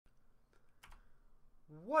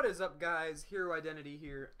What is up, guys? Hero Identity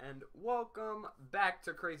here, and welcome back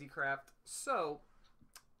to Crazy Craft. So,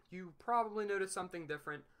 you probably noticed something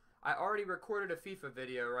different. I already recorded a FIFA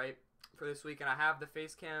video, right, for this week, and I have the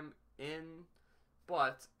face cam in,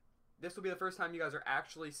 but this will be the first time you guys are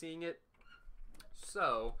actually seeing it.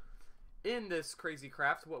 So, in this Crazy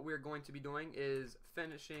Craft, what we're going to be doing is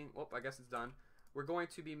finishing, I guess it's done. We're going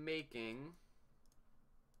to be making,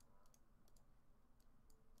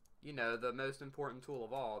 you know, the most important tool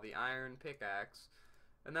of all, the iron pickaxe.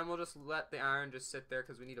 And then we'll just let the iron just sit there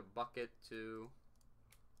because we need a bucket too.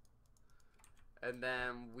 And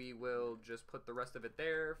then we will just put the rest of it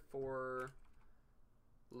there for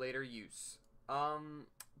later use.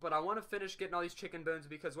 But I want to finish getting all these chicken bones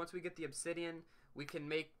because once we get the obsidian, we can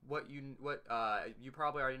make what you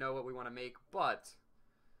probably already know what we want to make. But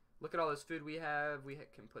look at all this food we have. We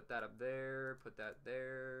can put that up there, put that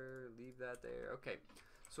there, leave that there. Okay.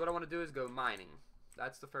 So what I want to do is go mining.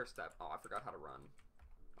 That's the first step. Oh, I forgot how to run.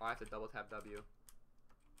 Oh, I have to double tap W.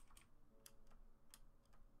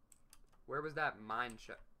 Where was that mine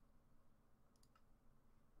check?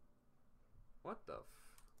 What the f...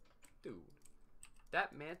 Dude.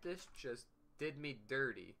 That mantis just did me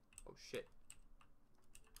dirty. Oh, shit.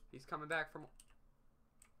 He's coming back from... Oh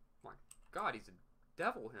my god, he's a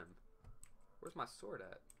devil him. Where's my sword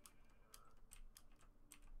at?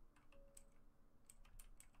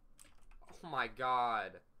 Oh my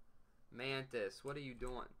god. Mantis, what are you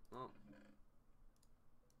doing? Oh.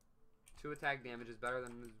 2 attack damage is better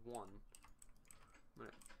than his 1.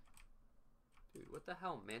 Dude, what the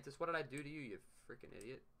hell, Mantis? What did I do to you, you freaking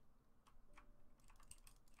idiot?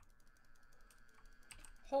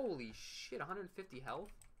 Holy shit, 150 health?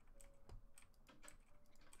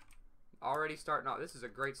 Already starting off. This is a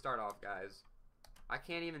great start off, guys. I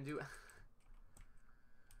can't even do... I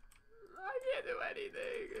can't do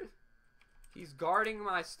anything. He's guarding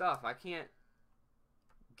my stuff. I can't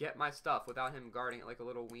get my stuff without him guarding it like a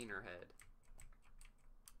little wiener head.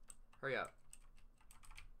 Hurry up.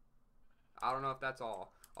 I don't know if that's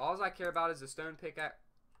all. All I care about is the stone pickaxe.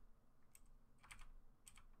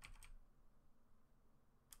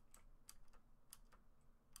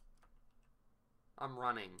 I'm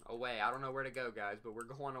running away. I don't know where to go, guys, but we're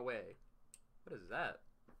going away. What is that?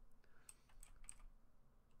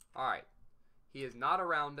 Alright. He is not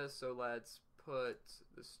around us, so let's put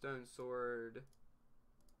the stone sword.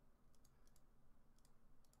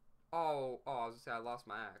 Oh, I was gonna say I lost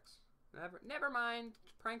my axe. Never mind.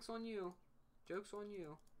 Pranks on you. Joke's on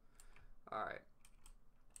you. Alright.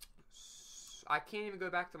 I can't even go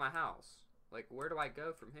back to my house. Like, where do I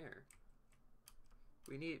go from here?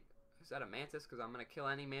 We need... Is that a mantis? Because I'm going to kill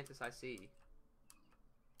any mantis I see.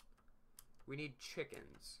 We need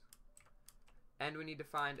chickens. And we need to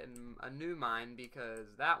find a new mine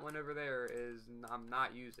because that one over there is I'm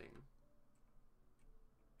not using.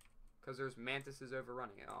 Because there's mantises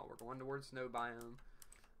overrunning it. Oh, we're going towards snow biome.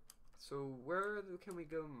 So where can we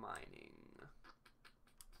go mining?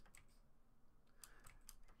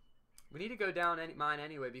 We need to go down mine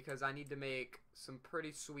anyway because I need to make some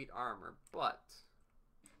pretty sweet armor. But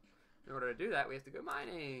in order to do that, we have to go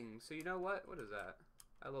mining. So you know what? What is that?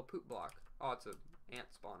 A little poop block. Oh, it's an ant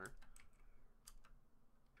spawner.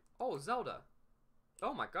 Oh, Zelda.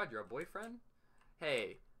 Oh my god, you're a boyfriend?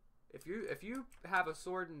 Hey, if you have a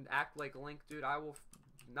sword and act like Link, dude, I will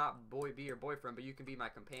not be your boyfriend, but you can be my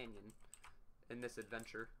companion in this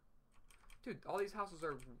adventure. Dude, all these houses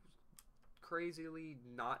are crazily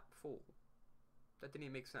not full. That didn't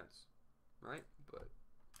even make sense, right? But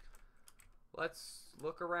let's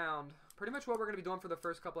look around. Pretty much what we're going to be doing for the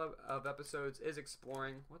first couple of episodes is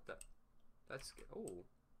exploring. What the? That's... Oh.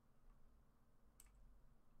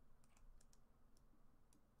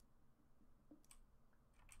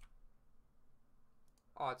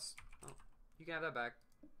 Oh, it's... Oh, you can have that back.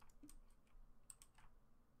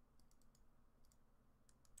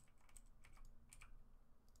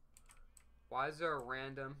 Why is there a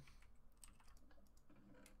random...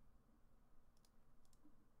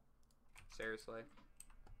 Seriously.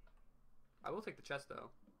 I will take the chest,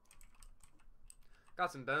 though.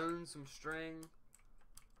 Got some bones, some string.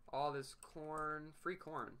 All this corn. Free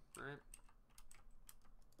corn, right?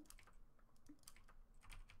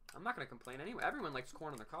 I'm not going to complain anyway. Everyone likes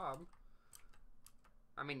corn on the cob.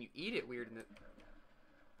 I mean, you eat it weird in it.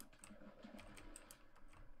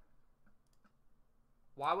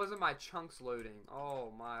 Why wasn't my chunks loading?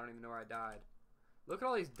 Oh my, I don't even know where I died. Look at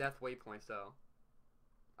all these death waypoints, though.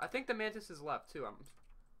 I think the mantis is left, too.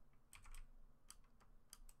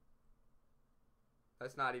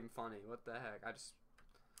 That's not even funny. What the heck?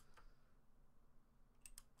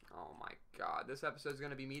 Oh my god, this episode is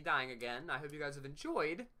going to be me dying again. I hope you guys have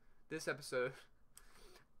enjoyed this episode.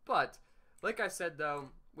 But, like I said though,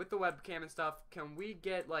 with the webcam and stuff, can we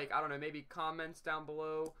get, like, I don't know, maybe comments down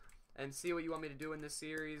below and see what you want me to do in this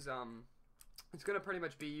series? It's going to pretty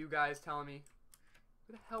much be you guys telling me,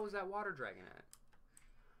 where the hell was that water dragon at?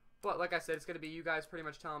 But, like I said, it's going to be you guys pretty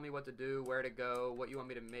much telling me what to do, where to go, what you want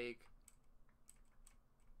me to make.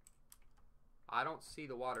 I don't see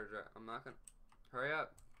the water dragon. I'm not going to... Hurry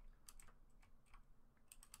up.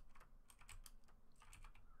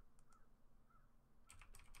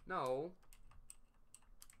 No.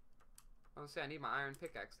 I was gonna say, I need my iron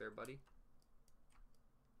pickaxe there, buddy.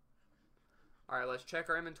 Alright, let's check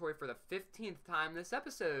our inventory for the 15th time this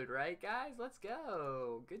episode, right, guys? Let's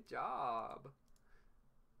go. Good job.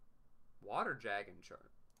 Water dragon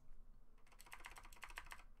chart.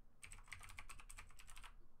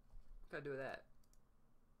 What can I do with that?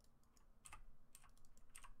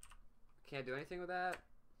 Can't do anything with that.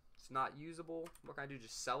 It's not usable. What can I do?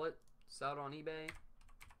 Just sell it? Sell it on eBay?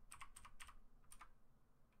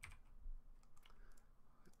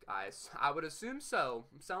 Guys, I would assume so.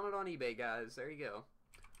 I'm selling it on eBay, guys. There you go.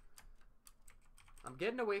 I'm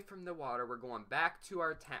getting away from the water. We're going back to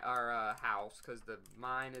our house because the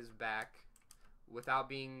mine is back without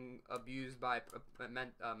being abused by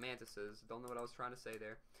mantises. Don't know what I was trying to say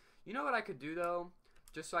there. You know what I could do, though?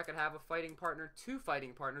 Just so I could have a fighting partner, 2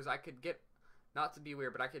 fighting partners. I could get, not to be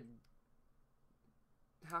weird, but I could,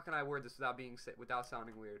 how can I word this without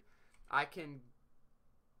sounding weird? I can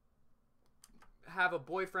have a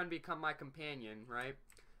boyfriend become my companion, right?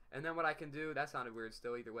 And then what I can do, that sounded weird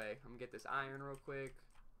still, either way. I'm gonna get this iron real quick.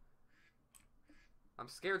 I'm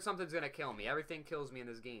scared something's gonna kill me. Everything kills me in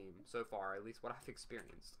this game so far, at least what I've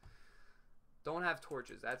experienced. Don't have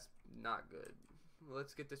torches, that's not good.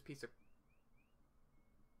 Let's get this piece of...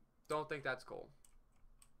 Don't think that's coal.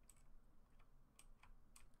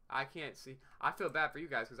 I can't see. I feel bad for you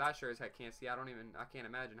guys because I sure as heck can't see. I can't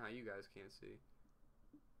imagine how you guys can't see.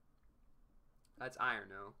 That's iron,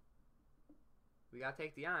 though. We gotta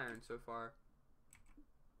take the iron so far.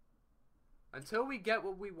 Until we get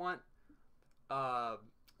what we want,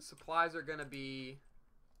 supplies are gonna be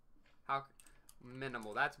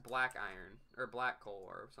minimal. That's black iron or black coal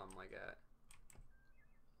or something like that.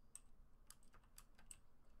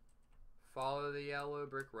 Follow the yellow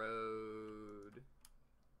brick road.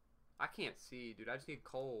 I can't see, dude. I just need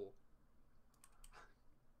coal.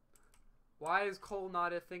 Why is coal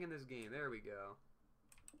not a thing in this game? There we go.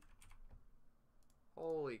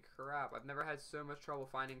 Holy crap. I've never had so much trouble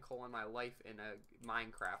finding coal in my life in a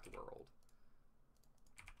Minecraft world.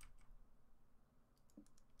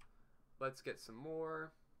 Let's get some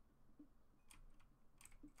more.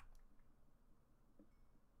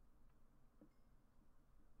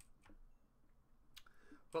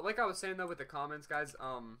 But like I was saying though with the comments, guys,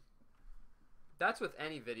 that's with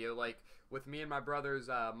any video, like with me and my brother's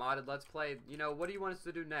modded Let's Play, you know, what do you want us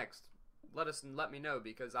to do next? Let me know,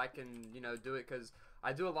 because I can, you know, do it, because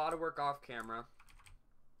I do a lot of work off camera,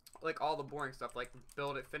 like all the boring stuff, like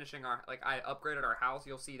finishing our, like I upgraded our house.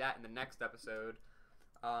 You'll see that in the next episode.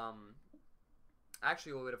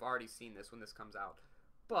 Actually, we would have already seen this when this comes out,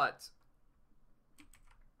 but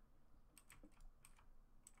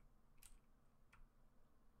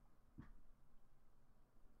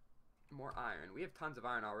more iron. We have tons of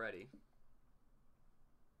iron already.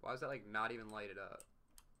 Why is that like not even lighted up?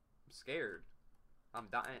 I'm scared. I'm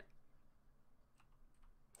dying.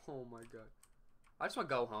 Oh my god. I just want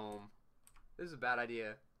to go home. This is a bad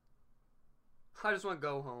idea. I just want to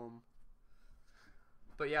go home.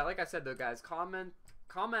 But yeah, like I said though, guys, comment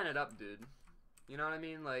it up, dude. You know what I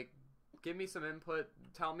mean? Like, give me some input.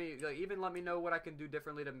 Tell me, like, even let me know what I can do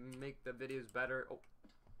differently to make the videos better.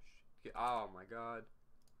 Oh my god.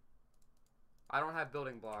 I don't have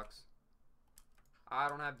building blocks. I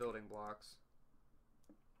don't have building blocks.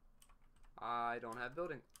 I don't have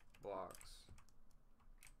building blocks.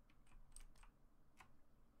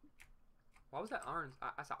 Why was that iron?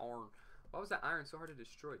 I said iron. Why was that iron so hard to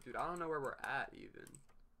destroy? Dude, I don't know where we're at even.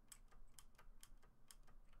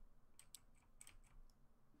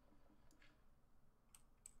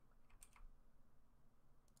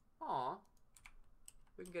 Aw.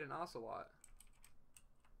 We can get an ocelot.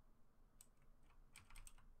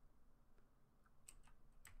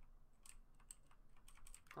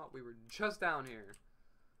 Oh, we were just down here.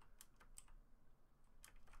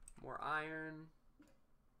 More iron.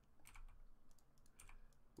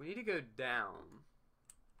 We need to go down.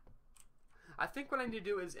 I think what I need to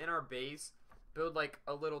do is in our base, build like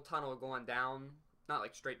a little tunnel going down. Not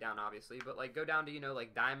like straight down, obviously, but like go down to, you know,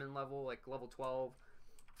 like diamond level, like level 12.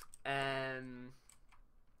 And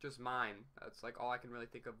just mine. That's like all I can really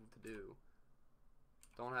think of to do.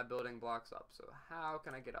 Don't have building blocks up, so how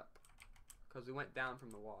can I get up? Because we went down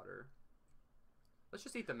from the water. Let's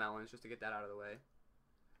just eat the melons just to get that out of the way.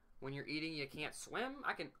 When you're eating, you can't swim?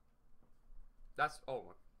 I can... That's...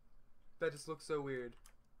 Oh, that just looks so weird.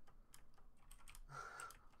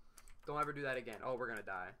 Don't ever do that again. Oh, we're gonna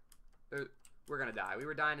die. We're gonna die. We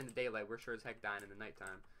were dying in the daylight. We're sure as heck dying in the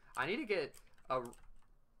nighttime. I need to get a...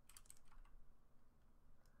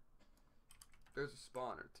 There's a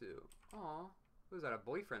spawner, too. Aw. Who's that? A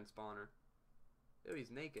boyfriend spawner. Ew,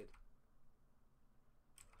 he's naked.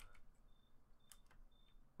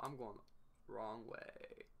 I'm going the wrong way.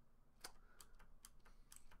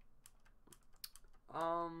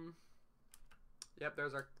 Yep,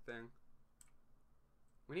 there's our thing.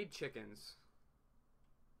 We need chickens.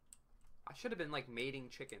 I should have been like mating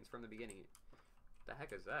chickens from the beginning. The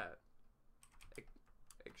heck is that?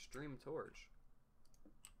 Extreme torch.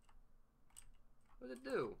 What does it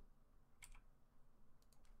do?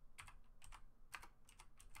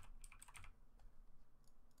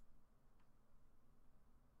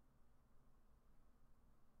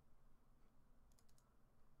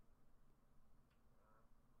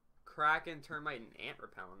 Kraken, termite, and ant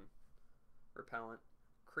repellent.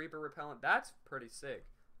 Creeper repellent. That's pretty sick.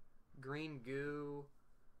 Green goo.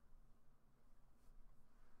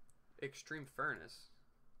 Extreme furnace.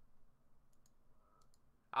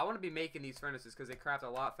 I want to be making these furnaces because they craft a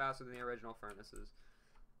lot faster than the original furnaces.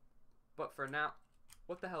 But for now,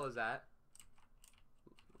 what the hell is that?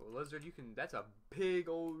 A lizard, you can... That's a big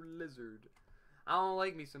old lizard. I don't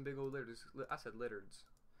like me some big old lizards. I said lizards.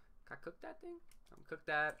 Can I cook that thing? Cook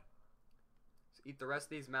that. Let's eat the rest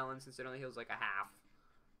of these melons since it only heals like a half.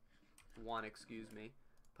 One, excuse me.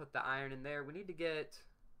 Put the iron in there. We need to get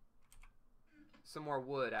some more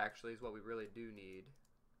wood, actually, is what we really do need.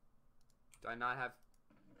 Do I not have...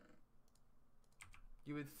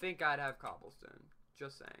 You would think I'd have cobblestone.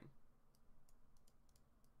 Just saying.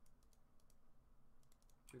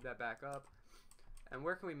 Move that back up. And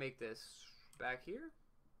where can we make this? Back here?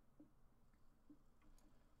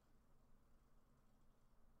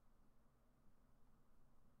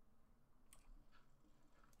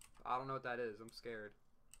 I don't know what that is. I'm scared.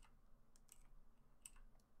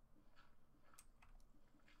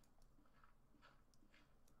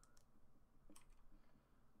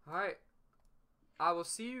 Alright. I will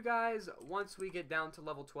see you guys once we get down to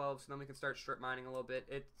level 12, so then we can start strip mining a little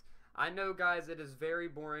bit. I know, guys, it is very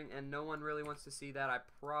boring, and no one really wants to see that. I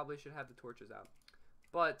probably should have the torches out.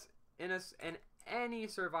 But in any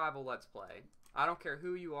survival Let's Play, I don't care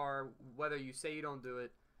who you are, whether you say you don't do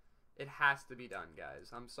it, it has to be done,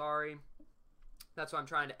 guys. I'm sorry. That's why I'm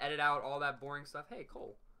trying to edit out all that boring stuff. Hey,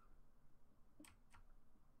 coal.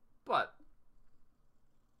 But,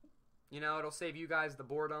 you know, it'll save you guys the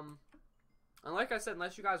boredom. And like I said,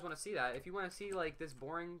 unless you guys want to see that, if you want to see, like, this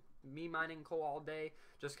boring, me mining coal all day,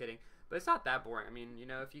 just kidding. But it's not that boring. I mean, you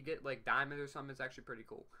know, if you get, like, diamonds or something, it's actually pretty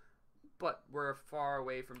cool. But we're far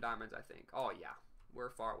away from diamonds, I think. Oh, yeah.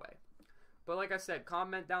 We're far away. But like I said,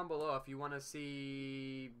 comment down below if you want to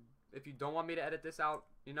see... If you don't want me to edit this out,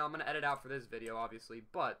 you know, I'm going to edit out for this video, obviously.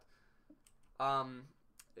 But,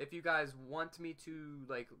 if you guys want me to,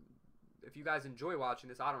 like, if you guys enjoy watching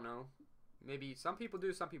this, I don't know. Maybe some people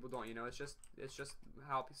do, some people don't, you know. It's just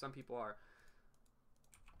how some people are.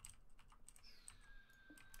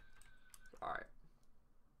 Alright.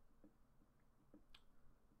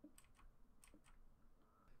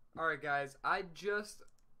 Alright, guys.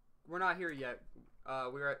 We're not here yet.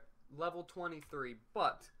 We're at level 23,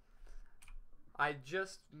 but I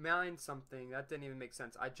just mined something. That didn't even make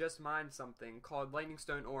sense. I just mined something called lightning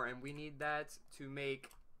stone ore, and we need that to make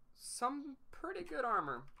some pretty good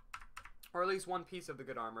armor. Or at least one piece of the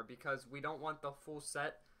good armor, because we don't want the full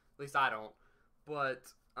set. At least I don't. But,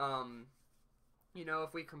 you know,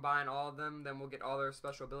 if we combine all of them, then we'll get all their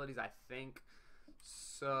special abilities, I think.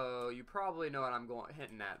 So, you probably know what I'm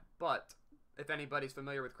hinting at. But, if anybody's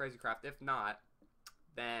familiar with Crazycraft, if not,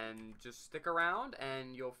 then just stick around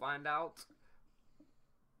and you'll find out.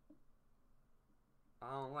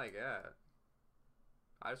 I don't like that.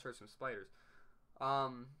 I just heard some spiders.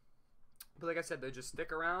 But like I said, though, just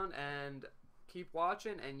stick around and keep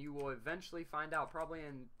watching, and you will eventually find out. Probably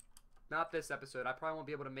in, not this episode. I probably won't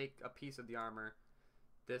be able to make a piece of the armor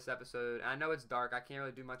this episode. I know it's dark. I can't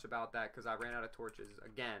really do much about that because I ran out of torches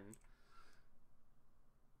again.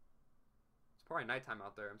 It's probably nighttime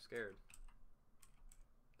out there. I'm scared.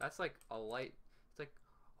 That's like a light. It's like,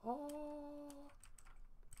 oh,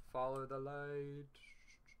 follow the light.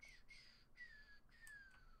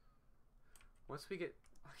 Once we get...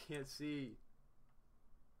 I can't see.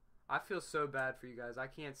 I feel so bad for you guys. I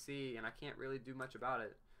can't see, and I can't really do much about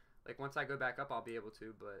it. Like, once I go back up, I'll be able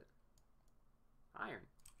to, but... Iron.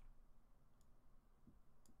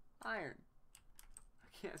 Iron.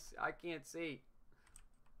 I can't see.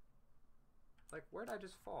 Like, where'd I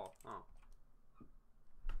just fall? Oh.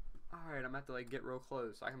 Alright, I'm gonna have to, like, get real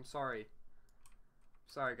close. I'm sorry.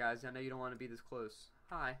 Sorry, guys. I know you don't want to be this close.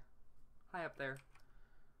 Hi. Hi up there.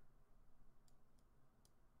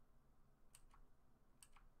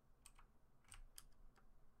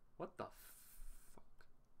 What the fuck?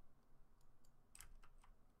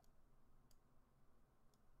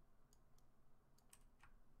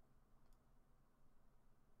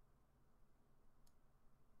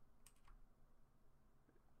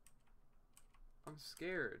 I'm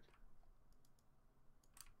scared.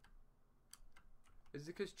 Is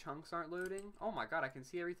it because chunks aren't loading? Oh my god, I can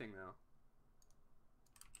see everything though.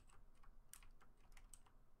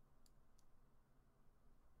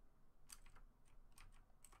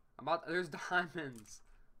 There's diamonds.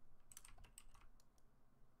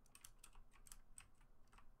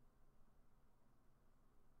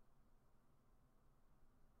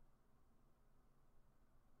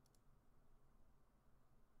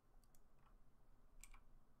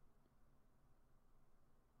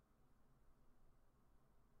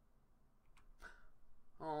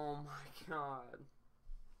 Oh my god.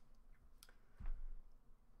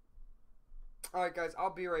 Alright guys,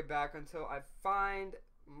 I'll be right back until I find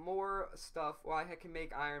more stuff. Well, I can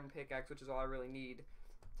make iron pickaxe, which is all I really need,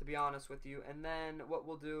 to be honest with you. And then what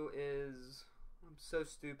we'll do is... I'm so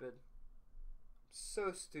stupid.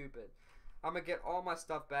 So stupid. I'm gonna get all my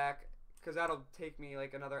stuff back, because that'll take me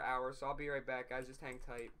like another hour. So I'll be right back, guys. Just hang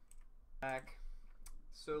tight. Back.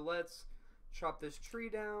 So let's chop this tree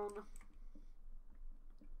down.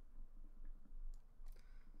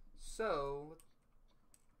 So...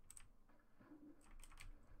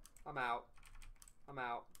 I'm out. I'm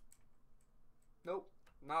out. Nope.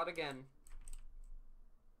 Not again.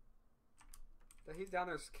 He's down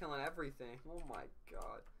there killing everything. Oh my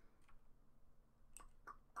god.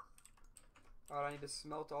 Alright, I need to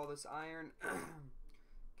smelt all this iron.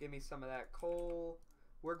 Give me some of that coal.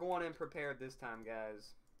 We're going in prepared this time,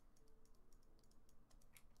 guys.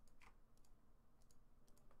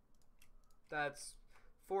 That's...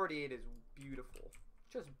 48 is beautiful.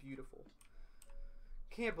 Just beautiful.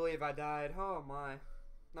 Can't believe I died. Oh my.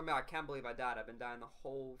 I mean, I can't believe I died. I've been dying the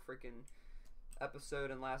whole freaking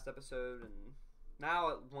episode and last episode, and now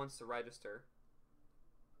it wants to register.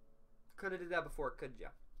 Could have did that before, could ya?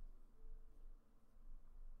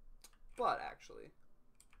 But actually,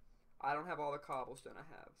 I don't have all the cobblestone I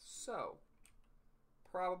have, so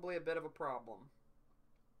probably a bit of a problem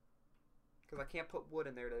because I can't put wood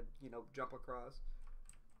in there to, you know, jump across.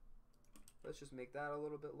 Let's just make that a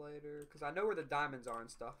little bit later, because I know where the diamonds are and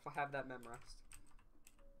stuff. I have that memorized.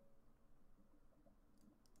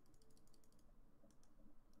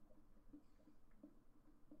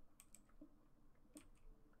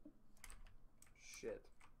 Shit.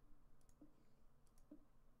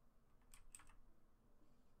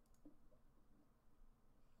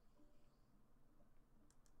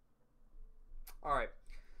 Alright.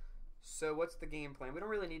 So what's the game plan? We don't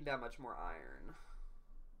really need that much more iron.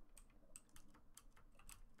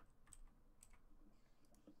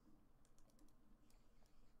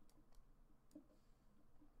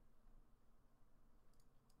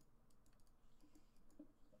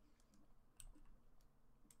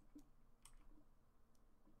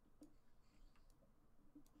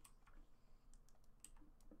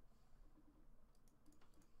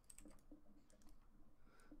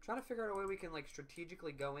 Trying to figure out a way we can like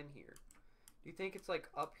strategically go in here. Do you think it's like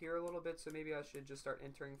up here a little bit, so maybe I should just start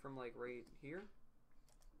entering from like right here?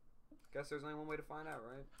 Guess there's only one way to find out,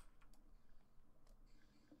 right?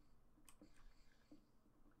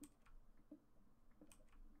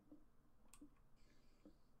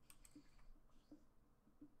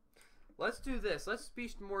 Let's do this. Let's be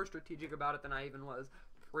more strategic about it than I even was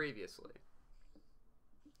previously.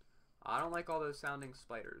 I don't like all those sounding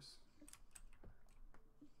spiders.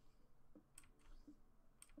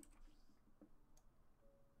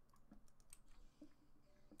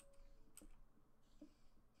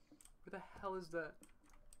 Where the hell is that?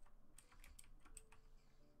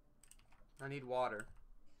 I need water.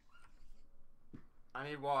 I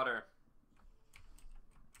need water.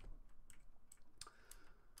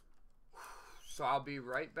 So I'll be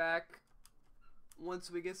right back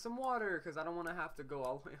once we get some water, because I don't want to have to go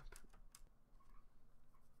all the way up.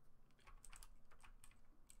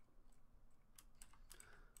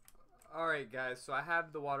 Alright guys, so I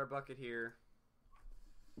have the water bucket here.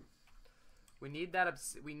 We need that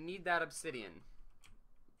obsidian.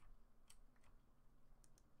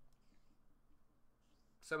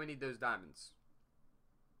 So we need those diamonds.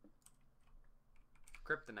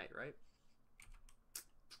 Kryptonite, right?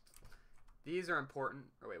 These are important.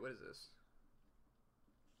 Oh, wait, what is this?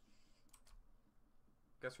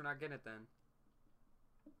 Guess we're not getting it then.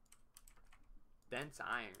 Dense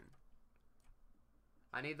iron.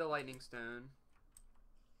 I need the lightning stone.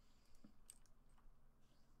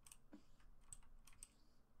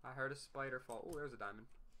 I heard a spider fall. Oh, there's a diamond.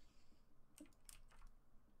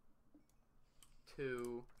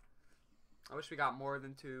 2. I wish we got more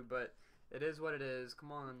than 2, but it is what it is.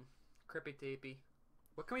 Come on, Crippy Tapey.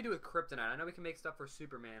 What can we do with kryptonite? I know we can make stuff for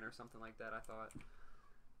Superman or something like that, I thought.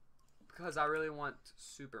 Because I really want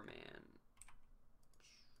Superman.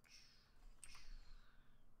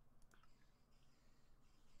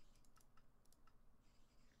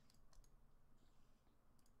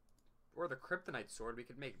 Or the kryptonite sword. We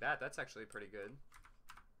could make that. That's actually pretty good.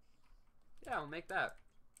 Yeah, we'll make that.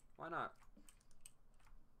 Why not?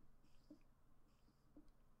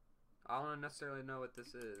 I don't necessarily know what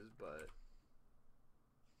this is, but...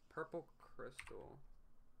 Purple crystal.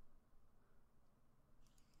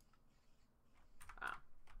 Ah.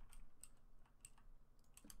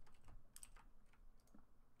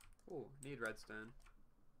 Ooh, need redstone.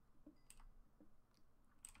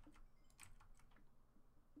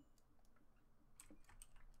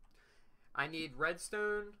 I need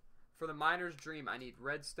redstone for the miner's dream. I need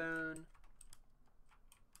redstone.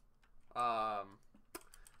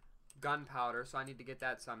 Gunpowder, so I need to get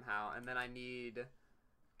that somehow. And then I need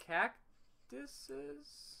cactuses,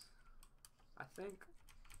 I think.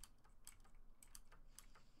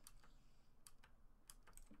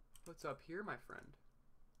 What's up here, my friend?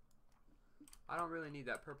 I don't really need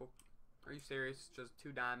that purple. Are you serious? Just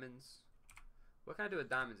 2 diamonds? What can I do with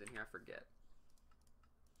diamonds in here? I forget.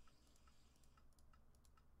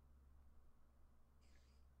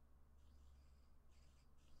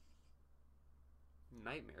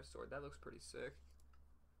 Nightmare sword. That looks pretty sick.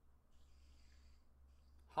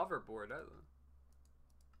 Hoverboard.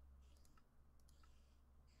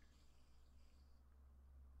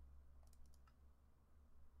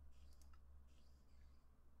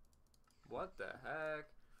 What the heck?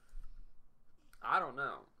 I don't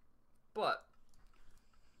know. But,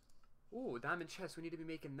 ooh, diamond chests. We need to be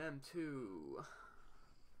making them too.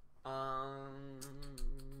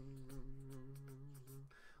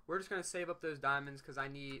 We're just going to save up those diamonds because I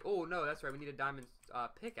need... Oh, no, that's right. We need a diamond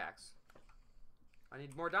pickaxe. I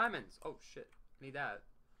need more diamonds. Oh, shit. I need that.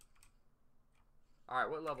 Alright,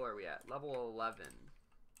 what level are we at? Level 11.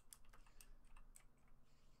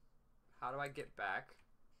 How do I get back?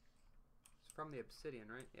 It's from the obsidian,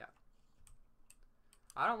 right? Yeah.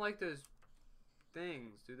 I don't like those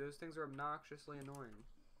things, dude. Those things are obnoxiously annoying.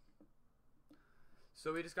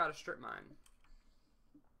 So we just got to strip mine.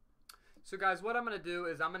 So guys, what I'm going to do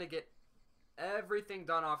is I'm going to get everything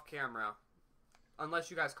done off camera.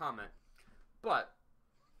 Unless you guys comment. But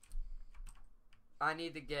I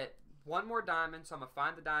need to get 1 more diamond. So I'm going to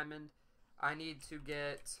find the diamond. I need to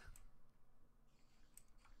get...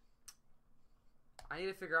 I need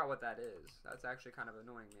to figure out what that is. That's actually kind of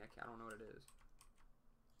annoying me. I don't know what it is.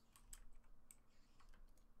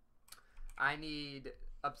 I need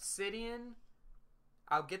obsidian.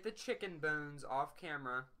 I'll get the chicken bones off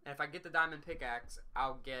camera. And if I get the diamond pickaxe,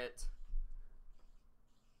 I'll get...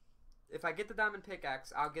 If I get the diamond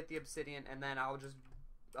pickaxe, I'll get the obsidian. And then I'll just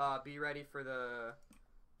be ready for the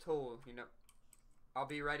tool, you know. I'll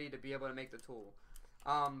be ready to be able to make the tool.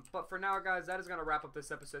 But for now, guys, that is going to wrap up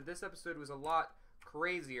this episode. This episode was a lot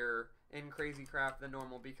crazier in Crazy Craft than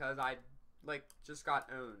normal because I, like, just got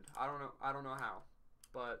owned. I don't know how.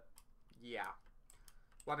 But, yeah.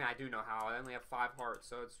 Well, I mean, I do know how. I only have 5 hearts,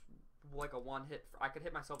 so it's like a one hit. I could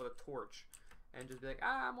hit myself with a torch and just be like,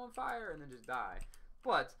 ah, I'm on fire, and then just die.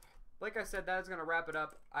 But, like I said, that is going to wrap it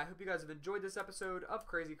up. I hope you guys have enjoyed this episode of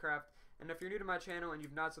Crazy Craft. And if you're new to my channel and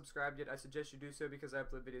you've not subscribed yet, I suggest you do so because I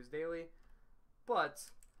upload videos daily.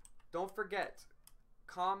 But, don't forget,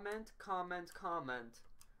 comment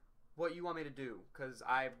what you want me to do. Because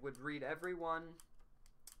I would read everyone.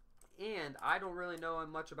 And I don't really know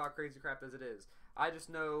much about Crazy Craft as it is. I just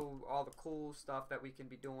know all the cool stuff that we can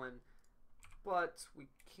be doing, but we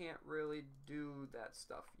can't really do that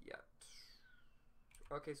stuff yet.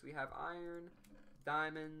 Okay, so we have iron,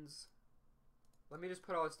 diamonds. Let me just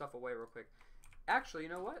put all this stuff away real quick. Actually, you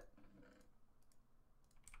know what?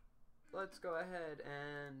 Let's go ahead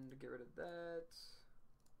and get rid of that.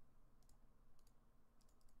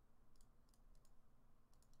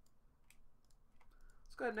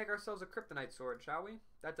 Let's go ahead and make ourselves a kryptonite sword, shall we?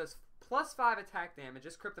 That does +5 attack damage.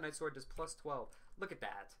 This kryptonite sword does +12. Look at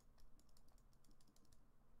that.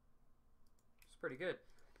 It's pretty good.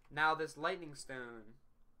 Now this lightning stone.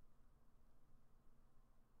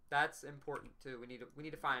 That's important too. We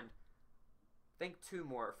need to find, I think, 2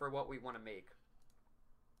 more for what we want to make.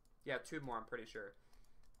 Yeah, 2 more, I'm pretty sure.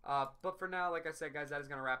 But for now, like I said, guys, that is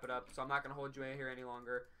going to wrap it up. So I'm not going to hold you in here any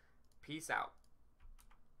longer. Peace out.